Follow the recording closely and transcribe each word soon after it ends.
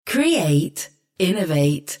Create,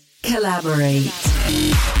 innovate, collaborate.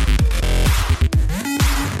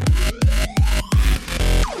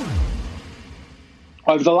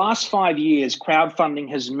 Over the last 5 years, crowdfunding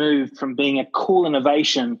has moved from being a cool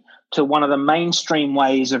innovation to one of the mainstream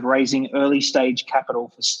ways of raising early-stage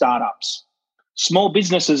capital for startups, small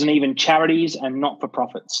businesses, and even charities and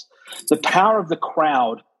not-for-profits. The power of the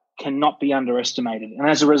crowd cannot be underestimated. And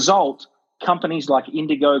as a result, companies like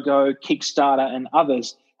Indiegogo, Kickstarter, and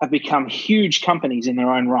others have become huge companies in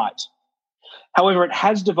their own right. However, it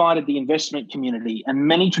has divided the investment community, and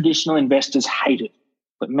many traditional investors hate it,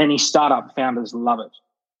 but many startup founders love it.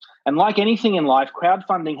 And like anything in life,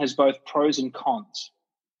 crowdfunding has both pros and cons,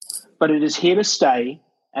 but it is here to stay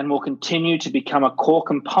and will continue to become a core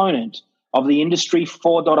component of the Industry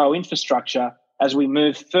 4.0 infrastructure as we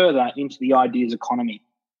move further into the ideas economy.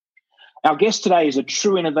 Our guest today is a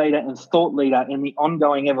true innovator and thought leader in the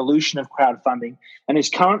ongoing evolution of crowdfunding and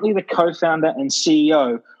is currently the co-founder and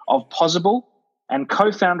CEO of Pozible and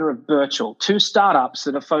co-founder of Birchal, two startups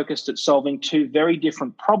that are focused at solving two very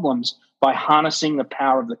different problems by harnessing the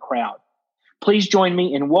power of the crowd. Please join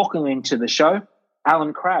me in welcoming to the show,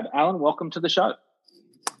 Alan Crabb. Alan, welcome to the show.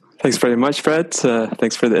 Thanks very much, Fred.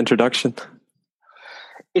 Thanks for the introduction.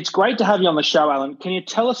 It's great to have you on the show, Alan. Can you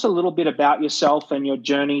tell us a little bit about yourself and your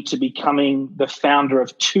journey to becoming the founder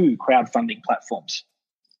of two crowdfunding platforms?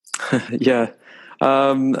 Yeah.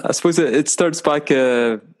 I suppose it starts back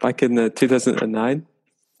in 2009.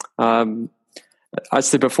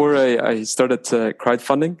 Actually, before I started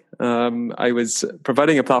crowdfunding, I was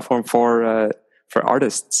providing a platform for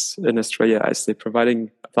artists in Australia. Actually,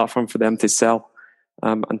 providing a platform for them to sell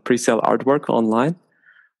and pre-sell artwork online.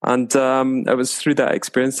 And it was through that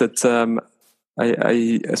experience that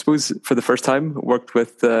I suppose for the first time worked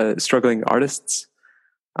with struggling artists,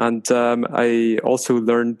 and I also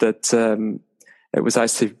learned that it was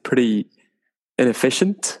actually pretty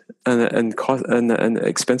inefficient and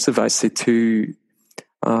expensive, actually, to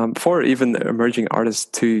for even emerging artists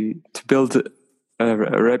to build a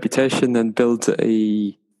reputation and build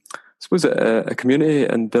a community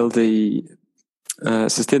and build a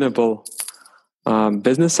sustainable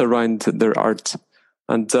business around their art.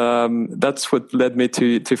 And that's what led me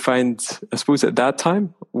to find, I suppose at that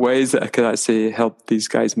time, ways that I could actually help these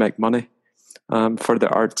guys make money for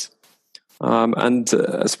their art. And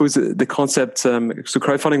I suppose the concept, so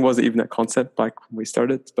crowdfunding wasn't even a concept back when we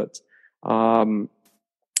started, but I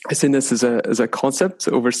seen this as a concept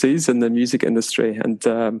overseas in the music industry, and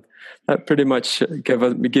that pretty much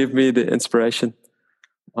gave me the inspiration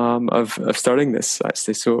of starting this,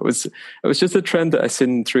 actually. So it was just a trend that I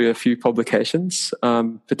seen through a few publications,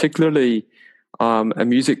 particularly a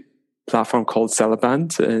music platform called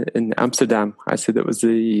Celeband in Amsterdam. Actually, that was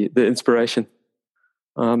the inspiration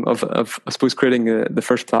of I suppose creating the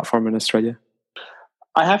first platform in Australia.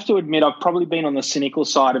 I have to admit, I've probably been on the cynical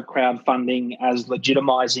side of crowdfunding as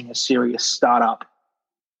legitimizing a serious startup.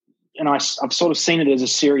 And I've sort of seen it as a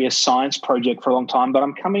serious science project for a long time, but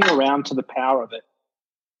I'm coming around to the power of it.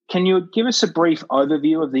 Can you give us a brief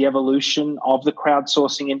overview of the evolution of the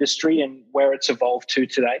crowdsourcing industry and where it's evolved to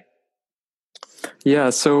today? Yeah,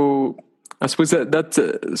 so I suppose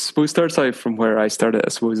that starts out from where I started, I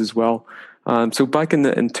suppose, as well. So back in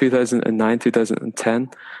 2009, 2010,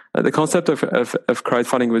 the concept of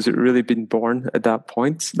crowdfunding was really been born at that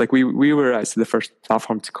point. Like we were actually the first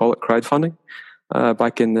platform to call it crowdfunding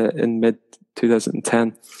back in mid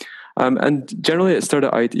 2010. And generally it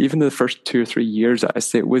started out, even the first 2 or 3 years, I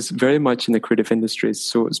say, it was very much in the creative industries.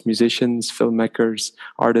 So it's musicians, filmmakers,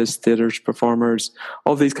 artists, theaters, performers,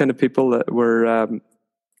 all these kind of people that were, I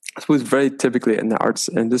suppose, very typically in the arts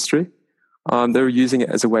industry. They were using it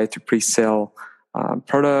as a way to pre-sell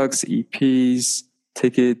products, EPs,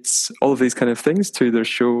 tickets, all of these kind of things to their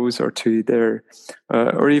shows or to their,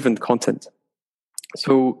 or even content.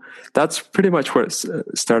 So that's pretty much where it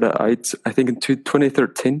started out. I think in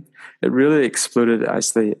 2013, it really exploded,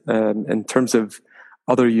 actually, in terms of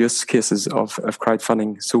other use cases of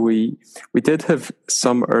crowdfunding. So we did have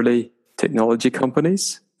some early technology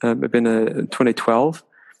companies, maybe in 2012.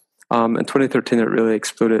 In 2013, it really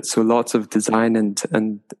exploded. So lots of design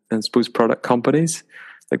and I suppose product companies,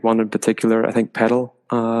 like one in particular, I think Pedal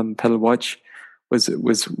Watch was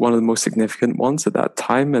one of the most significant ones at that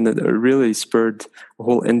time, and it really spurred a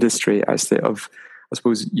whole industry, actually, of, I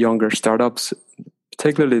suppose, younger startups,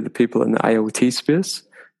 particularly the people in the IoT space,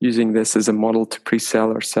 using this as a model to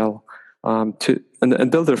pre-sell or sell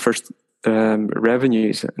and build their first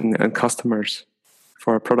revenues and customers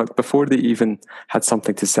for a product before they even had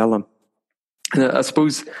something to sell them. And I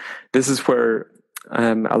suppose this is where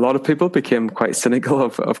a lot of people became quite cynical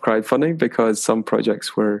of crowdfunding because some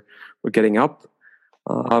projects were getting up,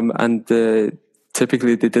 and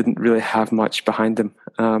typically they didn't really have much behind them.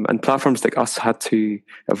 And platforms like us had to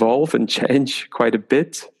evolve and change quite a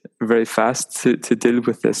bit very fast to deal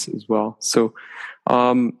with this as well. So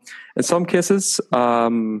in some cases,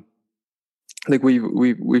 like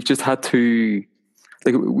we've just had to,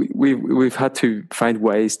 like we've had to find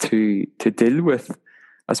ways to deal with,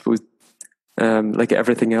 I suppose, like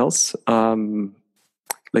everything else,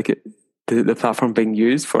 like the platform being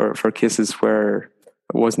used for cases where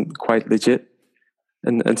it wasn't quite legit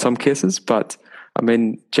in some cases. But I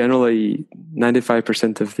mean, generally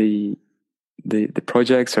 95% of the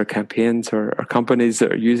projects or campaigns or companies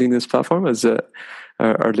that are using this platform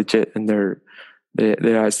are legit, and they're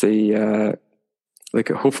actually like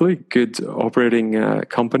hopefully good operating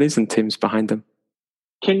companies and teams behind them.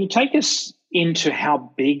 Can you take us into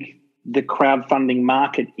how big the crowdfunding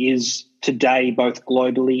market is today, both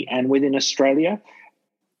globally and within Australia?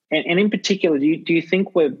 And in particular, do you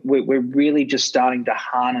think we're really just starting to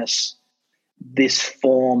harness this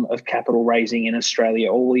form of capital raising in Australia,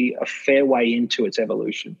 or are we a fair way into its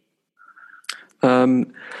evolution?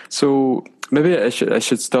 So maybe I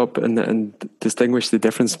should stop and distinguish the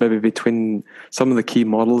difference maybe between some of the key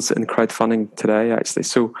models in crowdfunding today, actually.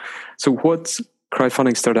 So what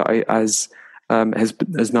crowdfunding started out as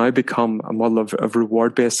has now become a model of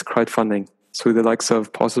reward-based crowdfunding. So the likes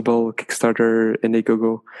of Possible, Kickstarter,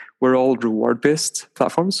 Indiegogo, we're all reward-based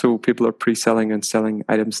platforms. So people are pre-selling and selling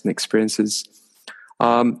items and experiences.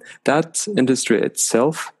 That industry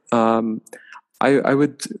itself, I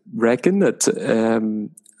would reckon that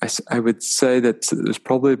I would say that there's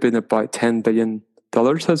probably been about $10 billion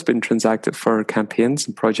has been transacted for campaigns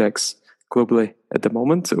and projects globally at the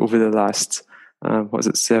moment over the last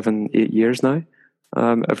 7-8 years now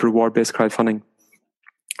of reward-based crowdfunding.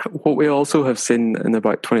 What we also have seen in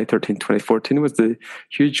about 2013, 2014 was the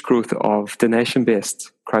huge growth of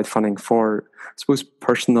donation-based crowdfunding for, I suppose,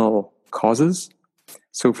 personal causes.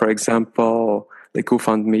 So, for example, like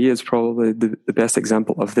GoFundMe is probably the best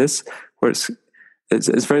example of this, where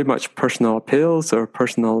it's very much personal appeals or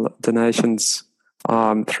personal donations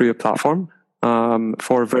through a platform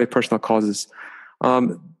for very personal causes.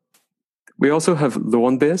 We also have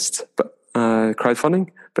loan-based crowdfunding,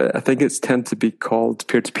 but I think it's tend to be called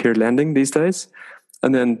peer-to-peer lending these days.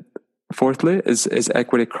 And then fourthly is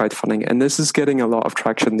equity crowdfunding. And this is getting a lot of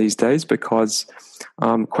traction these days because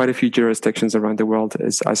quite a few jurisdictions around the world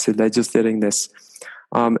is actually legislating this.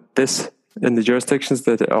 This, in the jurisdictions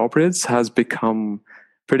that it operates, has become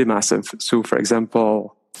pretty massive. So, for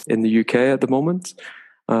example, in the UK at the moment,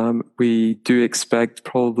 we do expect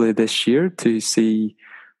probably this year to see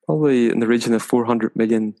probably in the region of £400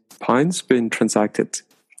 million being transacted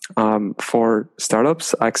for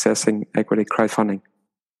startups accessing equity crowdfunding.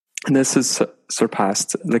 And this has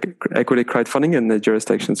surpassed like equity crowdfunding in the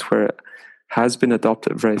jurisdictions where it has been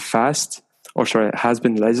adopted very fast, it has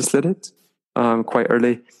been legislated quite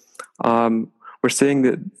early. We're seeing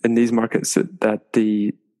that in these markets that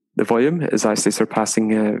the volume is actually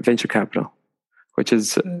surpassing venture capital, which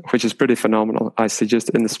is pretty phenomenal, actually, just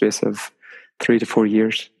in the space of 3 to 4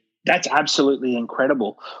 years. That's absolutely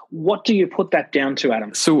incredible. What do you put that down to,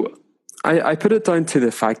 Adam? So I put it down to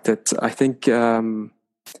the fact that I think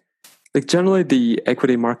like generally the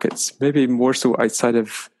equity markets, maybe more so outside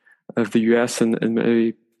of the US and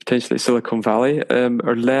maybe potentially Silicon Valley,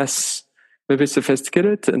 are less maybe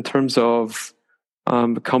sophisticated in terms of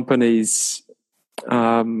companies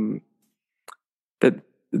that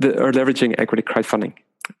are leveraging equity crowdfunding.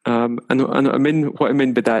 And I mean, what I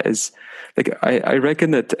mean by that is, like, I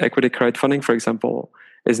reckon that equity crowdfunding, for example,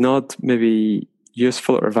 is not maybe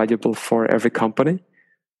useful or valuable for every company,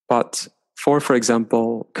 but for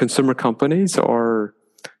example, consumer companies, or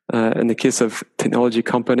in the case of technology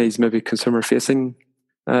companies, maybe consumer-facing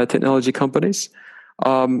technology companies,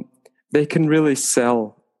 they can really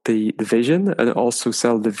sell the vision and also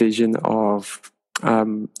sell the vision of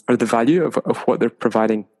or the value of what they're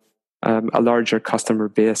providing a larger customer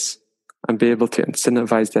base, and be able to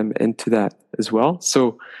incentivize them into that as well.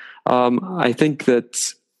 So I think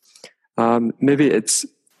that maybe it's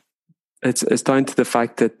down to the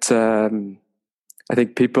fact that I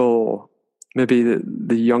think people, maybe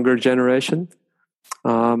the younger generation,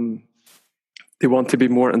 they want to be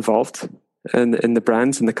more involved in the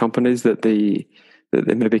brands and the companies that they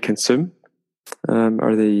maybe consume,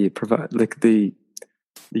 or they provide, like the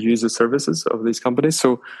use the services of these companies.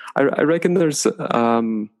 So I reckon there's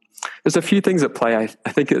a few things at play. I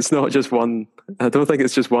think it's not just one. I don't think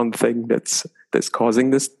it's just one thing that's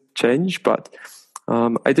causing this change, but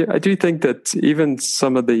I do think that even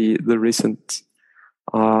some of the recent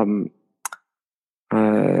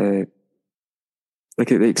like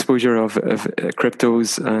the exposure of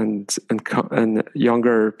cryptos and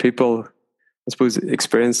younger people, I suppose,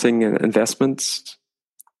 experiencing investments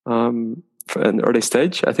for an early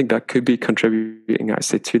stage, I think that could be contributing, I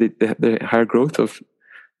say, to the higher growth of,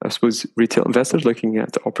 I suppose, retail investors looking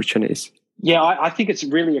at opportunities. Yeah, I think it's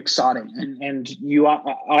really exciting, and you are.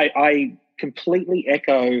 I completely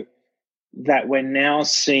echo that. We're now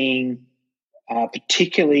seeing,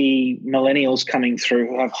 particularly millennials coming through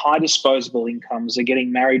who have high disposable incomes. They're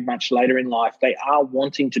getting married much later in life. They are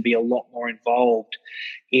wanting to be a lot more involved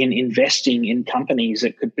in investing in companies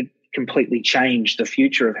that could completely change the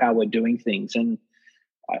future of how we're doing things. And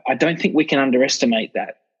I don't think we can underestimate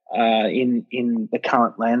that in the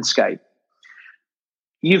current landscape.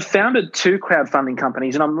 You've founded 2 crowdfunding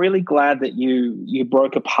companies, and I'm really glad that you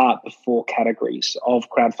broke apart the 4 categories of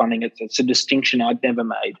crowdfunding. It's a distinction I'd never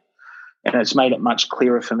made, and it's made it much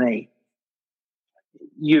clearer for me.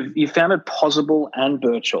 You've founded Pozible and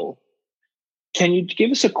Birchal. Can you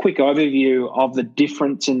give us a quick overview of the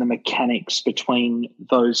difference in the mechanics between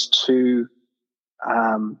those 2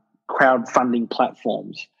 crowdfunding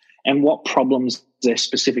platforms and what problems they're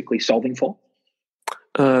specifically solving for?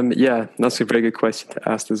 Yeah, that's a very good question to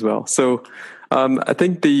ask as well. So I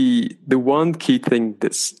think the one key thing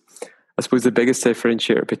that's, I suppose, the biggest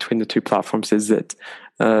differentiator between the 2 platforms is that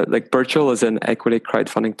like Birchal is an equity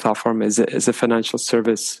crowdfunding platform, is a financial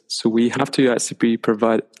service. So we have to actually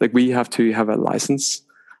we have to have a license,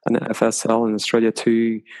 an FSL in Australia,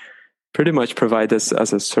 to pretty much provide this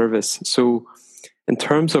as a service. So in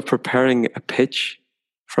terms of preparing a pitch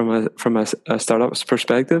from a startup's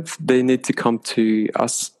perspective, they need to come to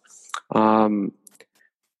us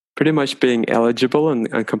pretty much being eligible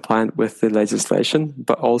and compliant with the legislation,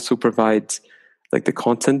 but also provide like the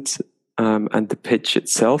content and the pitch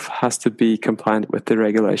itself has to be compliant with the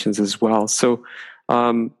regulations as well. So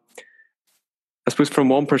I suppose from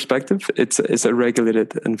one perspective, it's a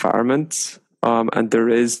regulated environment, and there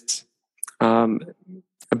is a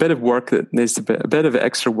bit of work that needs to be a bit of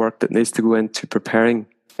extra work that needs to go into preparing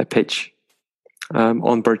a pitch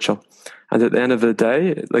on Birchal. And at the end of the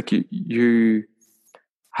day, like you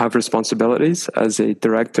have responsibilities as a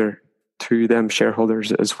director to them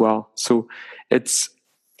shareholders as well. So it's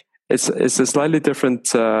a slightly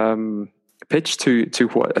different pitch to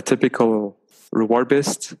what a typical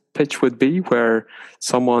reward-based pitch would be, where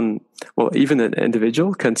someone, well, even an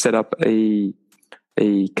individual can set up a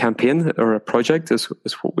campaign or a project is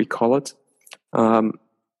what we call it,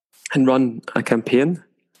 and run a campaign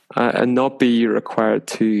and not be required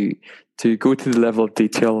to go to the level of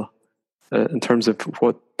detail in terms of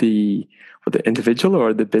what the individual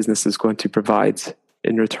or the business is going to provide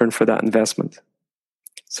in return for that investment.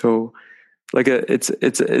 So, like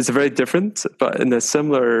it's very different, but in a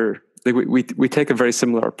similar, like we take a very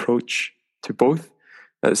similar approach to both.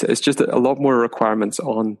 It's just a lot more requirements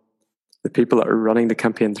on the people that are running the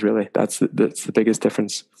campaigns. Really, that's the biggest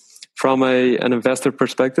difference. From an investor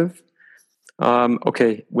perspective,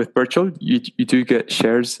 okay, with Birchal, you do get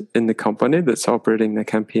shares in the company that's operating the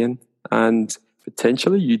campaign, and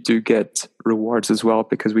potentially you do get rewards as well,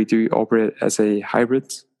 because we do operate as a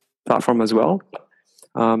hybrid platform as well.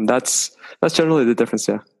 That's generally the difference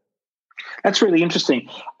there. That's really interesting.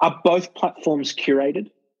 Are both platforms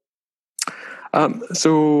curated?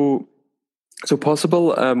 So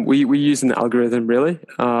Pozible, we use an algorithm really.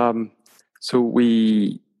 So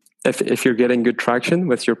if you're getting good traction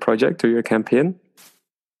with your project or your campaign,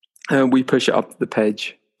 we push it up the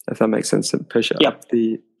page, if that makes sense, and push it up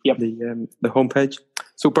the homepage.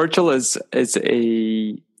 So Birchal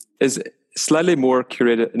is slightly more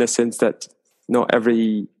curated in a sense that not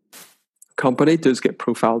every company does get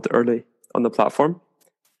profiled early on the platform,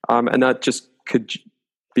 and that just could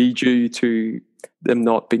be due to them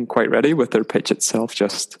not being quite ready with their pitch itself.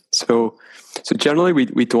 So generally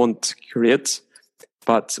we don't curate,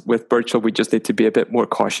 but with Birchal we just need to be a bit more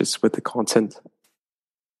cautious with the content.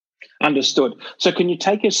 Understood. So can you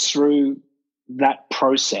take us through that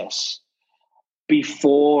process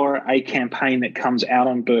before a campaign that comes out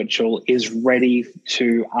on Birchal is ready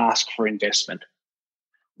to ask for investment?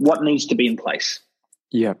 What needs to be in place?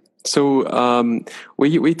 Yeah. So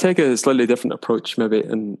we take a slightly different approach maybe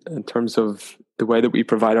in terms of the way that we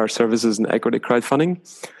provide our services in equity crowdfunding.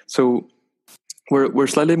 So we're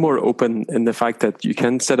slightly more open in the fact that you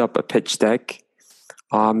can set up a pitch deck.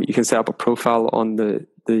 You can set up a profile on the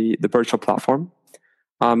Birchal platform.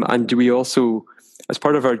 And we also, as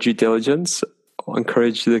part of our due diligence,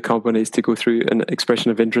 encourage the companies to go through an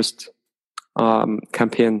expression of interest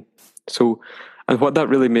campaign. So And what that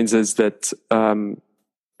really means is that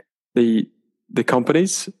the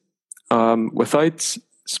companies, without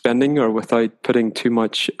spending or without putting too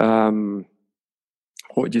much, what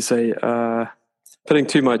would you say, putting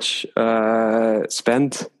too much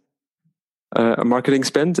marketing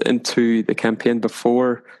spend into the campaign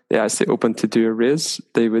before they actually open to do a raise,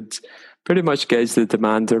 they would pretty much gauge the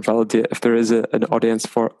demand or validate if there is an audience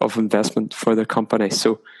of investment for their company.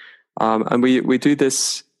 So, and we do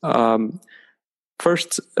this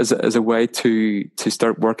first as a way to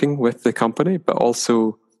start working with the company, but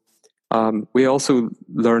also we also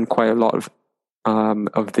learn quite a lot of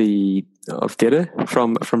data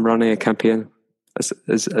from running a campaign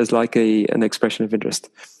as like an expression of interest.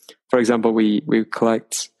 For example, we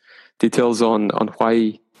collect details on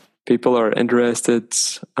why people are interested,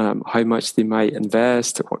 how much they might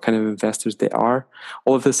invest, what kind of investors they are.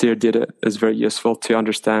 All of this here data is very useful to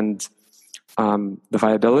understand the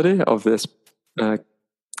viability of this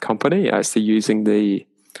company actually using the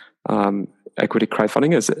equity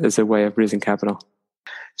crowdfunding as a way of raising capital.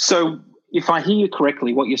 So if I hear you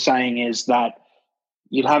correctly, what you're saying is that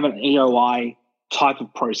you'd have an EOI type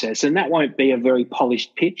of process, and that won't be a very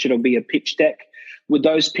polished pitch. It'll be a pitch deck. Would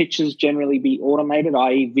those pitches generally be automated,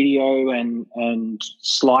 i.e. video and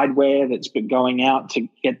slideware that's been going out to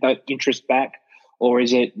get that interest back? Or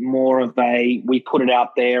is it more of we put it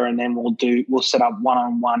out there and then we'll set up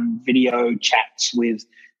one-on-one video chats with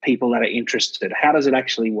people that are interested? How does it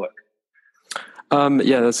actually work?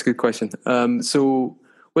 Yeah, that's a good question. So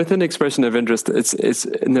with an expression of interest, it's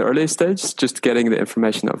in the early stage, just getting the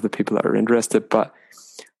information of the people that are interested, but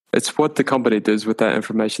it's what the company does with that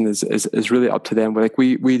information is really up to them. Like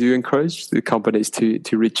we do encourage the companies to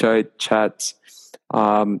reach out, chat,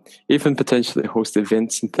 even potentially host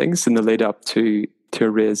events and things in the lead up to a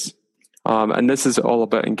raise. And this is all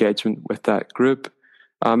about engagement with that group.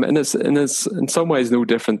 And it's in some ways no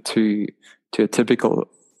different to a typical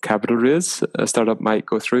capital raise a startup might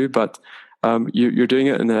go through, but you're doing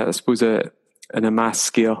it in a mass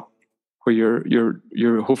scale where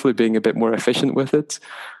you're hopefully being a bit more efficient with it,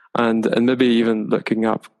 and maybe even looking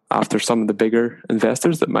up after some of the bigger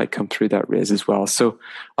investors that might come through that raise as well. So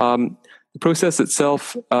the process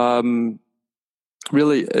itself,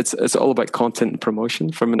 really, it's all about content and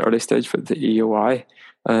promotion from an early stage with the EOI,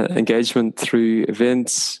 engagement through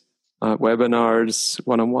events, webinars,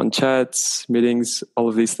 one-on-one chats, meetings, all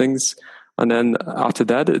of these things. And then after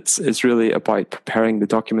that, it's really about preparing the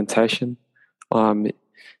documentation,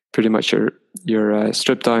 pretty much your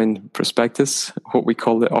stripped down prospectus, what we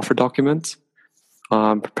call the offer document,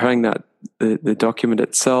 preparing the document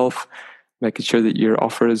itself, making sure that your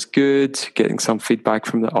offer is good, getting some feedback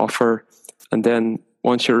from the offer, and then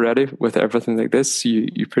once you're ready with everything like this,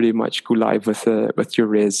 you pretty much go live with your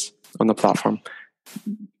raise on the platform.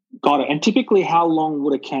 Got it. And typically, how long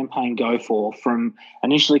would a campaign go for from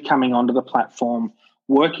initially coming onto the platform,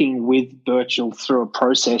 working with Birchal through a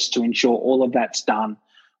process to ensure all of that's done,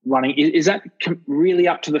 running? Is that really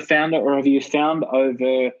up to the founder, or have you found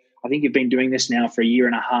over, I think you've been doing this now for a year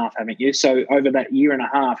and a half, haven't you? So over that year and a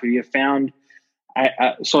half, have you found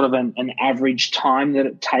a sort of an average time that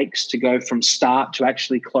it takes to go from start to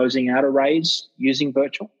actually closing out a raise using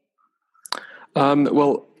Birchal?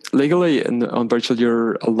 Well, legally on Birchal,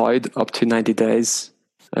 you're allowed up to 90 days,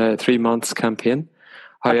 3 months campaign.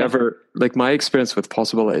 However, like my experience with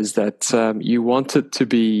Possible is that you want to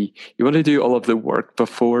do all of the work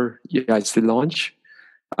before you actually launch.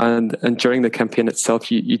 And during the campaign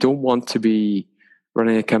itself, you don't want to be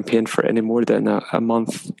running a campaign for any more than a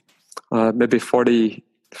month, maybe 40,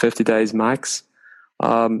 50 days max,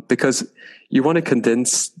 because you want to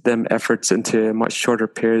condense them efforts into a much shorter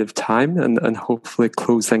period of time and hopefully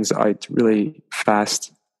close things out really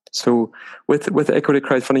fast. So with equity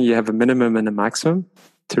crowdfunding, you have a minimum and a maximum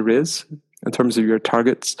to raise in terms of your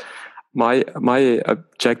targets. My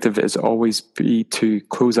objective is always be to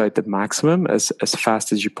close out the maximum as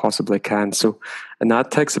fast as you possibly can. So, and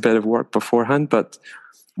that takes a bit of work beforehand, but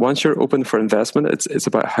once you're open for investment, it's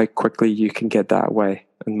about how quickly you can get that away,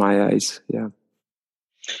 in my eyes. Yeah.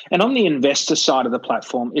 And on the investor side of the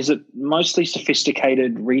platform, is it mostly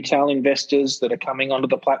sophisticated retail investors that are coming onto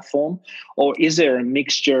the platform, or is there a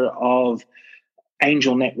mixture of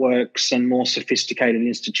angel networks and more sophisticated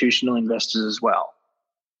institutional investors as well?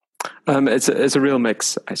 It's a real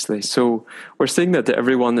mix, actually. So we're seeing that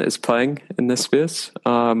everyone is playing in this space.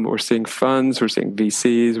 We're seeing funds, we're seeing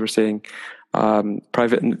VCs, we're seeing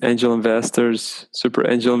private angel investors, super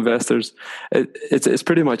angel investors. It's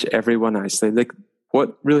pretty much everyone, actually. Like,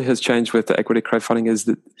 what really has changed with the equity crowdfunding is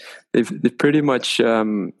that they've pretty much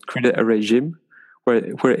created a regime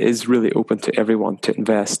where it is really open to everyone to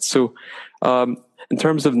invest. So in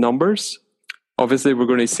terms of numbers, obviously we're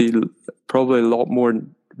going to see probably a lot more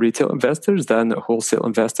retail investors than wholesale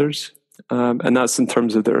investors. And that's in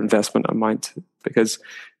terms of their investment amount, because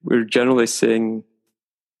we're generally seeing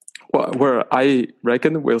where I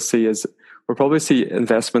reckon we'll probably see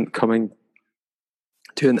investment coming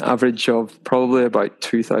to an average of probably about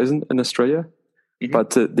 2,000 in Australia. Mm-hmm.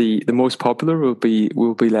 But the most popular will be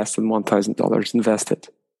less than $1,000 invested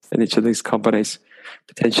in each of these companies.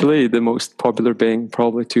 Potentially the most popular being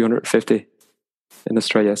probably 250 in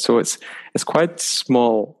Australia. So it's quite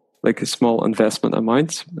small, like a small investment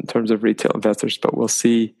amount in terms of retail investors, but we'll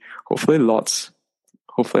see hopefully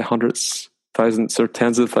hundreds, thousands or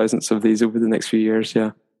tens of thousands of these over the next few years.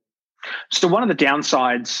 Yeah. So one of the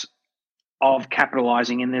downsides of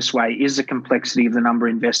capitalizing in this way is the complexity of the number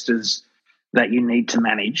of investors that you need to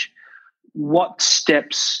manage. What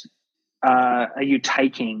steps are you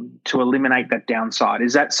taking to eliminate that downside?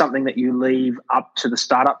 Is that something that you leave up to the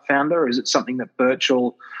startup founder, or is it something that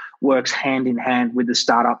Birchal works hand in hand with the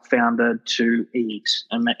startup founder to ease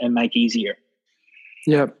and make easier?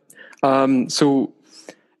 Yeah. So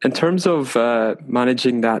in terms of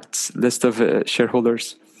managing that list of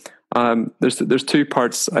shareholders, there's two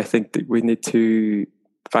parts I think that we need to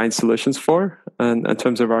find solutions for in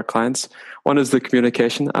terms of our clients. One is the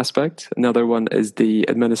communication aspect. Another one is the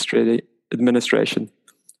administration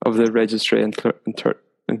of the registry,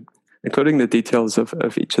 including the details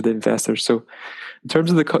of each of the investors. So in terms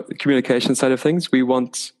of the communication side of things, we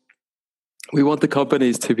want the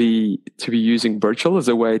companies to be using Birchal as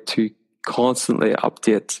a way to constantly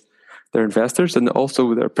update their investors and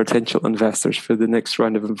also their potential investors for the next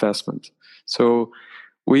round of investment. So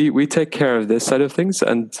we take care of this side of things,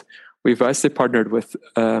 and we've actually partnered with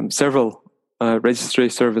several registry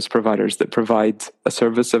service providers that provide a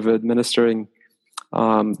service of administering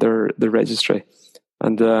the registry.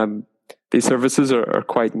 And these services are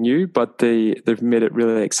quite new, but they've made it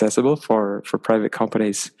really accessible for private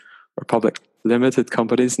companies or public limited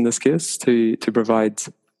companies in this case to provide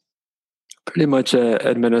pretty much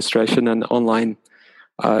administration and online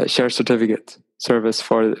share certificate service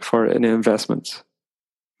for any investments.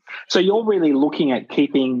 So you're really looking at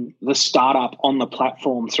keeping the startup on the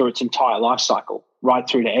platform through its entire life cycle, right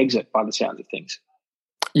through to exit, by the sounds of things.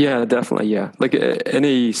 Yeah, definitely. Yeah, like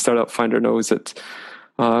any startup founder knows that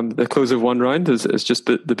the close of one round is just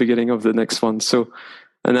the beginning of the next one. So,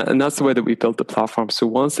 and that's the way that we built the platform. So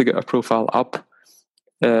once they get a profile up,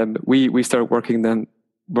 we start working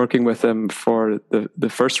with them for the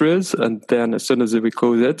first raise, and then as soon as we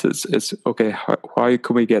close it, it's okay. How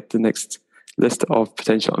can we get the next list of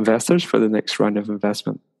potential investors for the next round of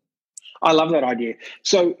investment? I love that idea.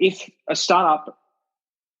 So if a startup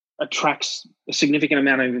attracts a significant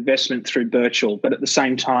amount of investment through Birchal, but at the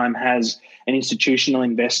same time has an institutional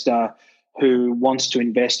investor who wants to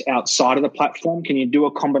invest outside of the platform, can you do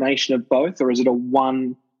a combination of both, or is it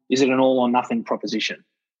an all or nothing proposition?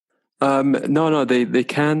 No, they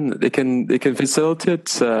can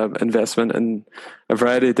facilitate investment in a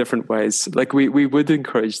variety of different ways. Like we would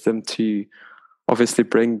encourage them to obviously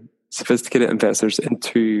bring sophisticated investors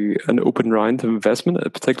into an open round of investment,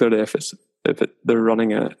 particularly if they're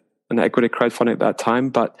running an equity crowdfunding at that time.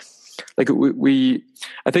 But like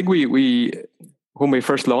I think we when we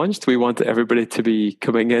first launched, we wanted everybody to be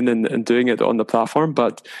coming in and doing it on the platform.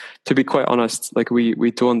 But to be quite honest, like we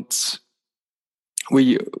don't.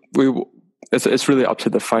 It's really up to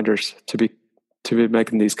the founders to be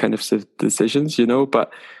making these kind of decisions, you know.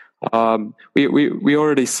 But we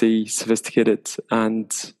already see sophisticated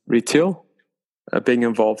and retail being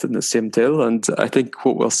involved in the same deal, and I think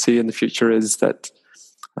what we'll see in the future is that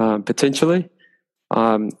potentially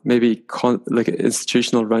maybe like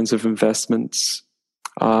institutional rounds of investments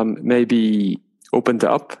may be opened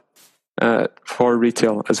up for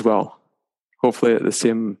retail as well. Hopefully at the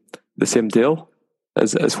same deal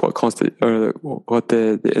as what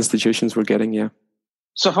the institutions were getting. Yeah.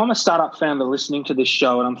 So if I'm a startup founder listening to this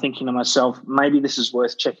show and I'm thinking to myself, maybe this is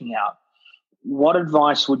worth checking out, what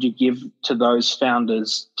advice would you give to those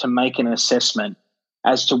founders to make an assessment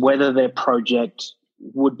as to whether their project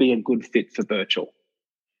would be a good fit for Birchal?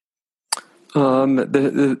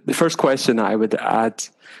 The first question I would add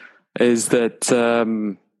is that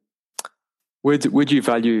would you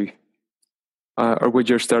value or would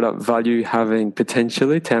your startup value having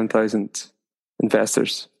potentially 10,000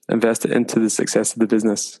 investors invested into the success of the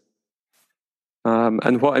business?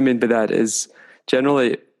 And what I mean by that is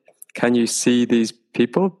generally, can you see these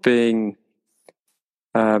people being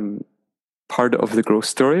part of the growth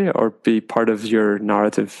story or be part of your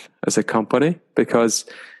narrative as a company? Because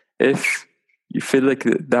if you feel like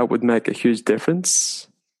that would make a huge difference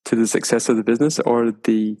to the success of the business, or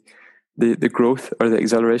the growth or the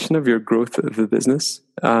acceleration of your growth of the business,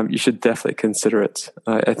 you should definitely consider it.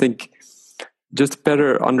 I think just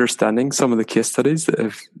better understanding some of the case studies that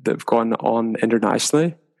have gone on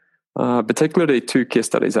internationally, particularly 2 case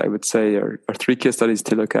studies, I would say, or 3 case studies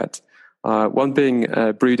to look at. One being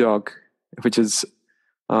Brewdog, which is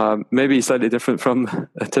maybe slightly different from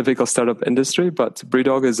a typical startup industry, but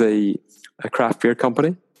Brewdog is a craft beer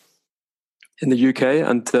company in the UK,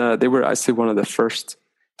 and they were actually one of the first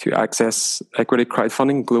to access equity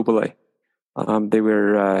crowdfunding globally. They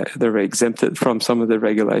were exempted from some of the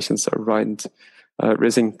regulations around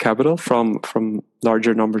raising capital from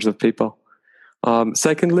larger numbers of people.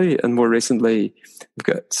 Secondly, and more recently, we've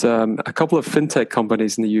got a couple of fintech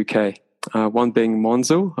companies in the UK, one being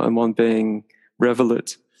Monzo and one being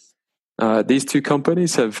Revolut. These 2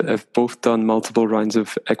 companies have both done multiple rounds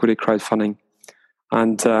of equity crowdfunding,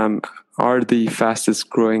 and are the fastest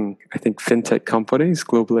growing, I think, fintech companies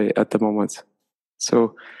globally at the moment.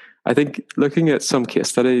 So I think looking at some case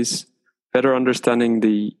studies, better understanding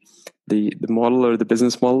the model or the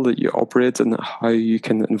business model that you operate and how you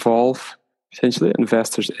can involve potentially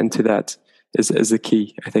investors into that is the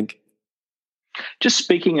key, I think. Just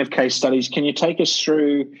speaking of case studies, can you take us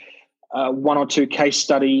through 1 or 2 case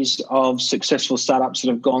studies of successful startups that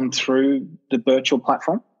have gone through the virtual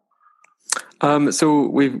platform? So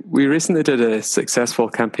we recently did a successful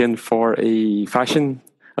campaign for a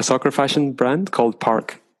soccer fashion brand called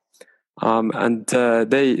Park, and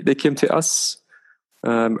they came to us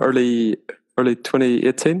early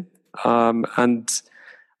 2018, and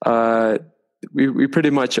we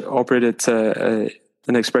pretty much operated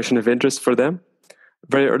an expression of interest for them.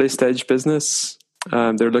 Very early stage business.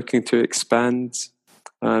 They're looking to expand.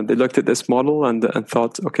 They looked at this model and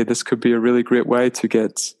thought, okay, this could be a really great way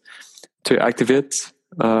to activate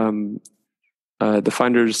the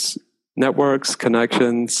founders' networks,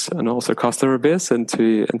 connections, and also customer base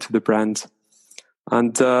into the brand.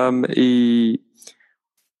 And when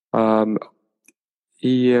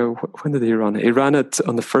did he run? He ran it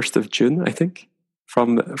on the 1st of June, I think,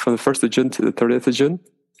 from the 1st of June to the 30th of June,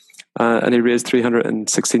 and he raised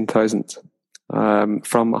 316,000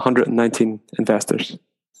 from 119 investors.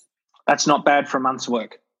 That's not bad for a month's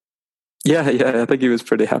work. Yeah, I think he was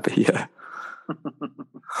pretty happy. Yeah.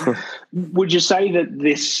 Would you say that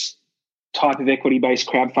this type of equity-based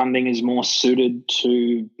crowdfunding is more suited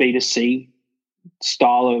to B2C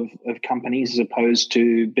style of companies as opposed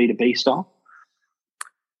to B2B style?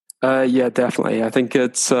 Yeah, definitely. I think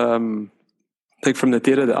it's like from the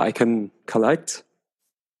data that I can collect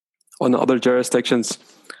on other jurisdictions,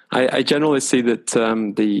 I generally see that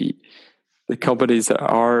the companies that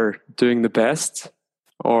are doing the best,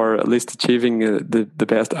 or at least achieving the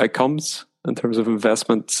best outcomes in terms of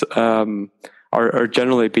investments, are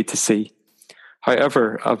generally B2C.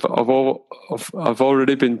 However, I've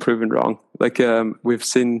already been proven wrong. Like we've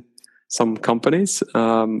seen some companies,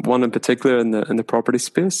 one in particular in the property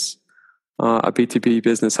space, a B2B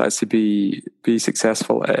business actually be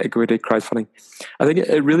successful at equity crowdfunding. I think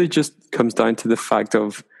it really just comes down to the fact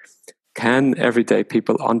of, can everyday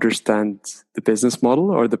people understand the business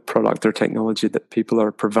model or the product or technology that people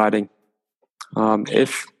are providing?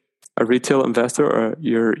 If a retail investor or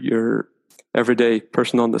your everyday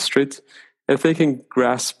person on the street, if they can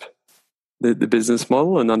grasp the business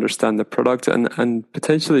model and understand the product and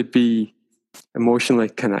potentially be emotionally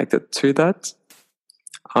connected to that,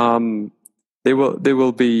 they will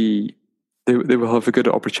have a good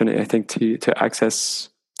opportunity, I think, to access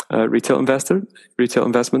retail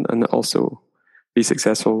investment, and also be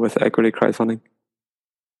successful with equity crowdfunding.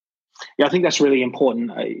 Yeah, I think that's really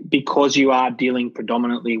important because you are dealing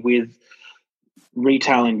predominantly with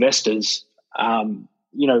retail investors. Having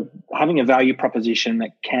a value proposition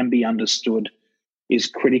that can be understood is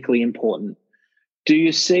critically important. Do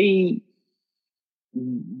you see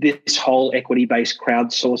this whole equity-based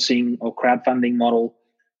crowdsourcing or crowdfunding model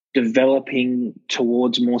developing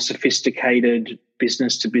towards more sophisticated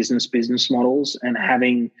business-to-business business models, and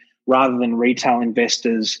having, rather than retail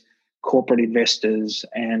investors, corporate investors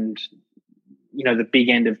and the big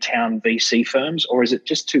end of town VC firms? Or is it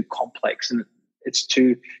just too complex and it's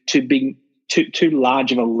too big, too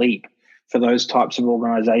large of a leap for those types of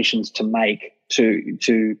organizations to make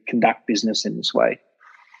to conduct business in this way?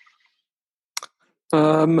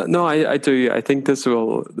 No, I do. I think this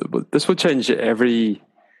will change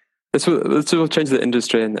This will change the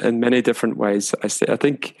industry in many different ways. I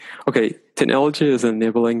think, technology is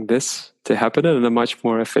enabling this to happen in a much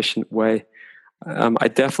more efficient way. I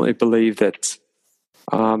definitely believe that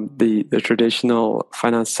the traditional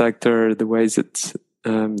finance sector, the ways that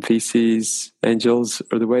VCs, angels,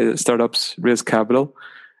 or the way that startups raise capital,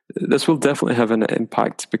 this will definitely have an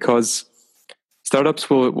impact, because startups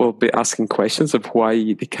will be asking questions of why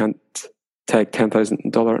they can't take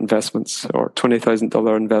 $10,000 investments or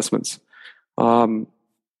 $20,000 investments of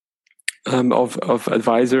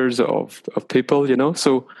advisors, of people,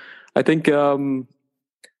 So I think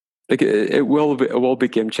it will be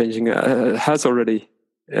game changing. It has already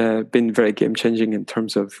been very game changing in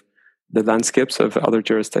terms of the landscapes of other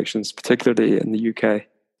jurisdictions, particularly in the UK.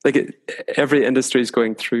 Every industry is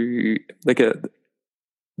going through a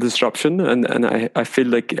disruption, and I feel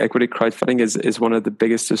like equity crowdfunding is one of the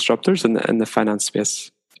biggest disruptors in the finance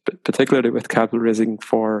space, particularly with capital raising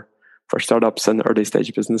for startups and early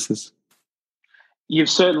stage businesses. You've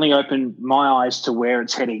certainly opened my eyes to where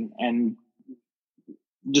it's heading, and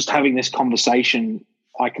just having this conversation,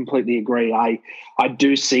 I completely agree. I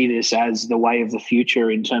do see this as the way of the future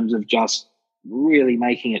in terms of just really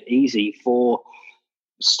making it easy for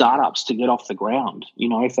startups to get off the ground.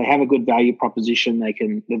 If they have a good value proposition,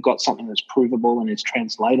 they've got something that's provable and is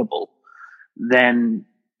translatable, then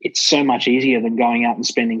it's so much easier than going out and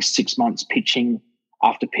spending 6 months pitching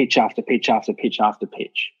after pitch after pitch after pitch after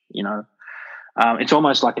pitch. It's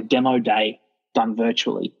almost like a demo day done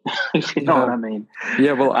virtually, if you know what I mean.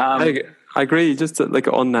 Yeah, well, I agree. Just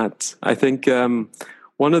on that, I think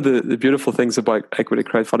one of the beautiful things about equity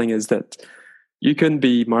crowdfunding is that you can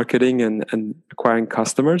be marketing and acquiring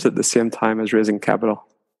customers at the same time as raising capital.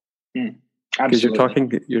 Because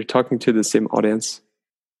you're talking to the same audience.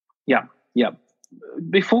 Yeah.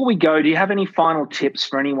 Before we go, do you have any final tips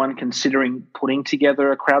for anyone considering putting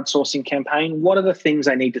together a crowdsourcing campaign? What are the things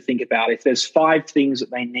they need to think about? If there's 5 things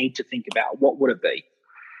that they need to think about, what would it be?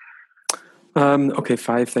 Okay,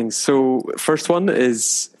 5 things. So first one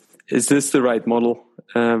is this the right model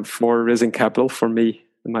for raising capital for me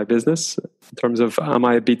and my business? In terms of, am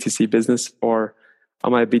I a B2C business or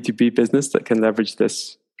am I a B2B business that can leverage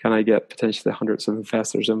this? Can I get potentially hundreds of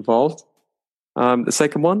investors involved? The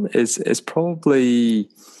second one is probably,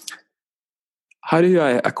 how do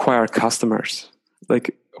I acquire customers?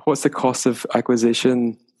 What's the cost of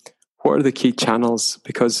acquisition? What are the key channels?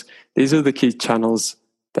 Because these are the key channels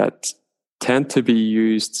that tend to be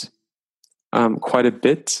used quite a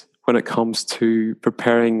bit when it comes to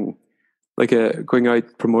preparing, going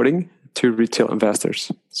out promoting to retail investors.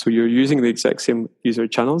 So you're using the exact same user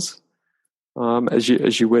channels as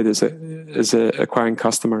you would as acquiring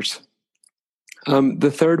customers.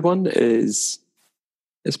 The third one is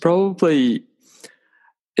probably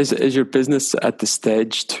is your business at the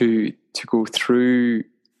stage to go through?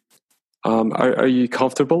 Are you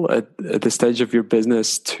comfortable at the stage of your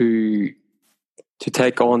business to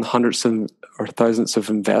take on hundreds or thousands of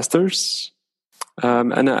investors?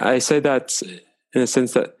 And I say that in a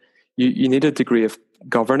sense that you need a degree of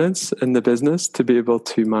governance in the business to be able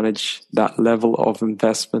to manage that level of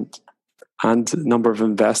investment and number of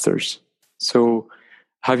investors. So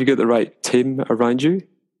have you got the right team around you?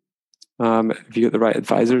 Have you got the right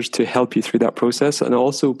advisors to help you through that process and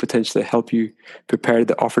also potentially help you prepare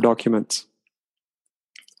the offer documents?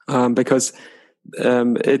 Because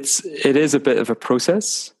it is a bit of a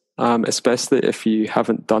process, especially if you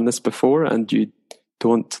haven't done this before and you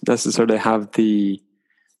don't necessarily have the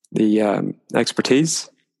expertise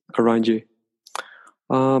around you.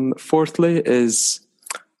 Fourthly is,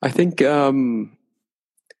 I think,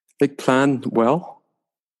 plan well.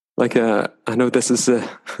 I know this is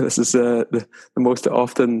the most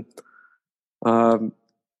often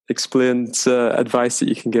explained advice that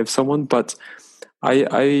you can give someone, but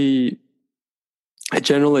I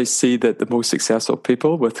generally see that the most successful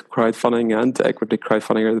people with crowdfunding and equity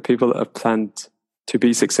crowdfunding are the people that have planned to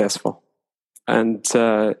be successful, and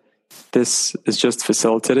this is just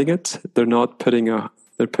facilitating it. They're not putting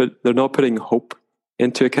hope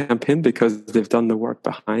into a campaign because they've done the work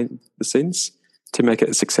behind the scenes to make it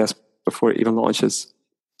a success before it even launches.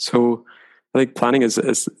 So I think planning is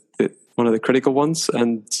one of the critical ones.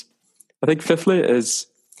 And I think fifthly is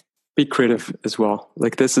be creative as well.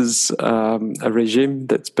 This is a regime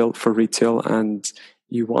that's built for retail, and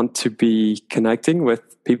you want to be connecting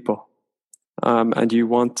with people. And you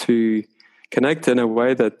want to connect in a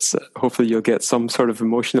way that hopefully you'll get some sort of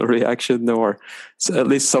emotional reaction or at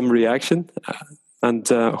least some reaction. And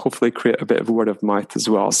hopefully create a bit of word of mouth as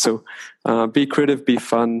well. So be creative, be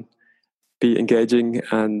fun, be engaging,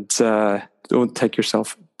 and don't take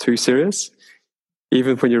yourself too serious,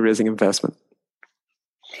 even when you're raising investment.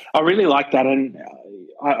 I really like that. And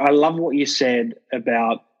I love what you said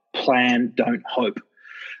about plan, don't hope.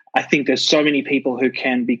 I think there's so many people who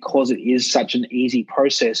can, because it is such an easy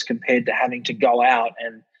process compared to having to go out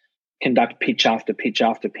and conduct pitch after pitch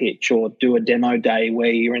after pitch, or do a demo day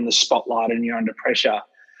where you're in the spotlight and you're under pressure,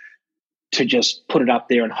 to just put it up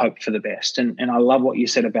there and hope for the best. And I love what you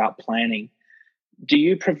said about planning. Do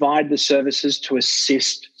you provide the services to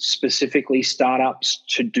assist specifically startups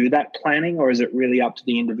to do that planning, or is it really up to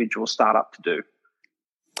the individual startup to do?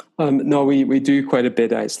 No, we do quite a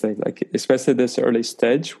bit, actually. Like, especially this early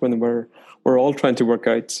stage when we're all trying to work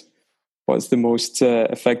out what's the most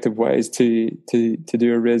effective ways to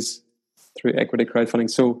do a raise through equity crowdfunding.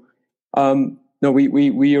 So, no,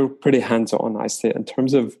 we are pretty hands-on, I say, in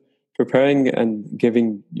terms of preparing and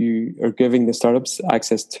giving the startups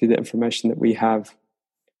access to the information that we have.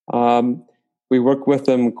 We work with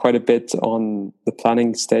them quite a bit on the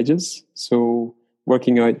planning stages. So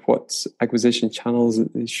working out what acquisition channels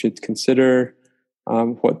that they should consider,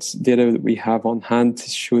 what data that we have on hand to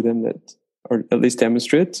show them that, or at least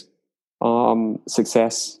demonstrate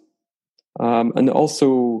success. And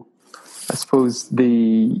also, I suppose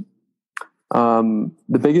the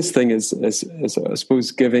biggest thing is I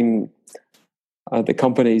suppose giving the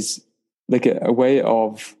companies like a way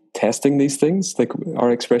of testing these things, like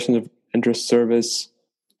our expression of interest service,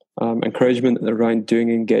 encouragement around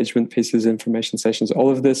doing engagement pieces, information sessions.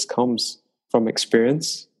 All of this comes from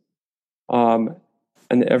experience, and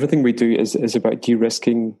everything we do is about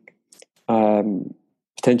de-risking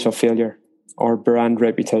potential failure or brand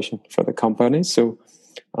reputation for the company. So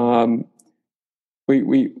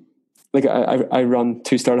we like I run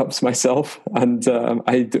 2 startups myself, and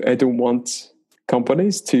I don't want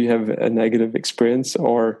companies to have a negative experience,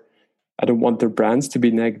 or I don't want their brands to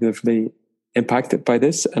be negatively impacted by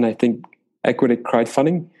this. And I think equity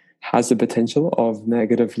crowdfunding has the potential of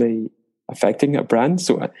negatively affecting a brand.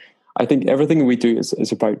 So I think everything we do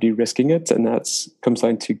is about de-risking it, and that comes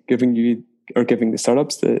down to giving the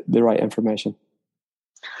startups the right information.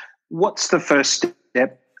 What's the first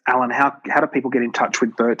step, Alan? How do people get in touch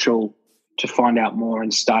with Birchal to find out more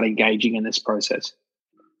and start engaging in this process?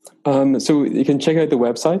 So you can check out the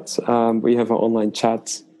website. We have an online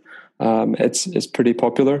chat. It's pretty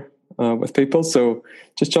popular with people. So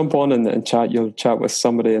just jump on and chat. You'll chat with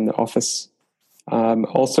somebody in the office.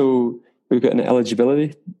 Also, we've got an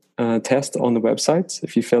eligibility test on the website.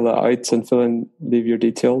 If you fill it out and leave your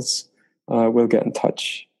details, we'll get in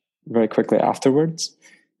touch very quickly afterwards.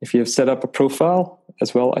 If you have set up a profile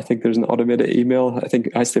as well, I think there's an automated email, I think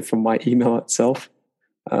actually from my email itself,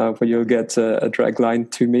 where you'll get a direct line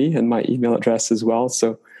to me and my email address as well.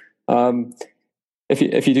 So if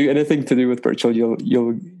you do anything to do with Birchal,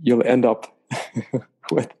 you'll end up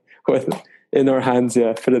with in our hands.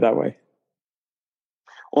 Yeah, put it that way.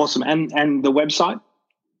 Awesome. And the website?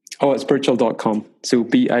 Oh, it's birchal.com. So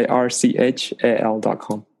BIRCHAL.com.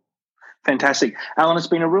 Fantastic. Alan, it's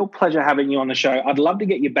been a real pleasure having you on the show. I'd love to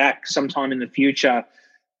get you back sometime in the future,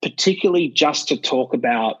 particularly just to talk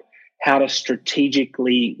about how to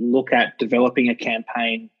strategically look at developing a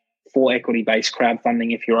campaign for equity-based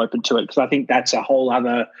crowdfunding if you're open to it, because I think that's a whole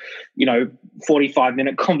other,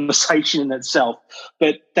 45-minute conversation in itself.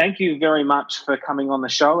 But thank you very much for coming on the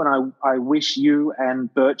show, and I wish you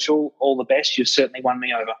and Birchal all the best. You've certainly won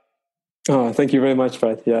me over. Oh, thank you very much,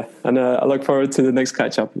 Brad. Yeah, and I look forward to the next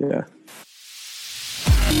catch-up. Yeah.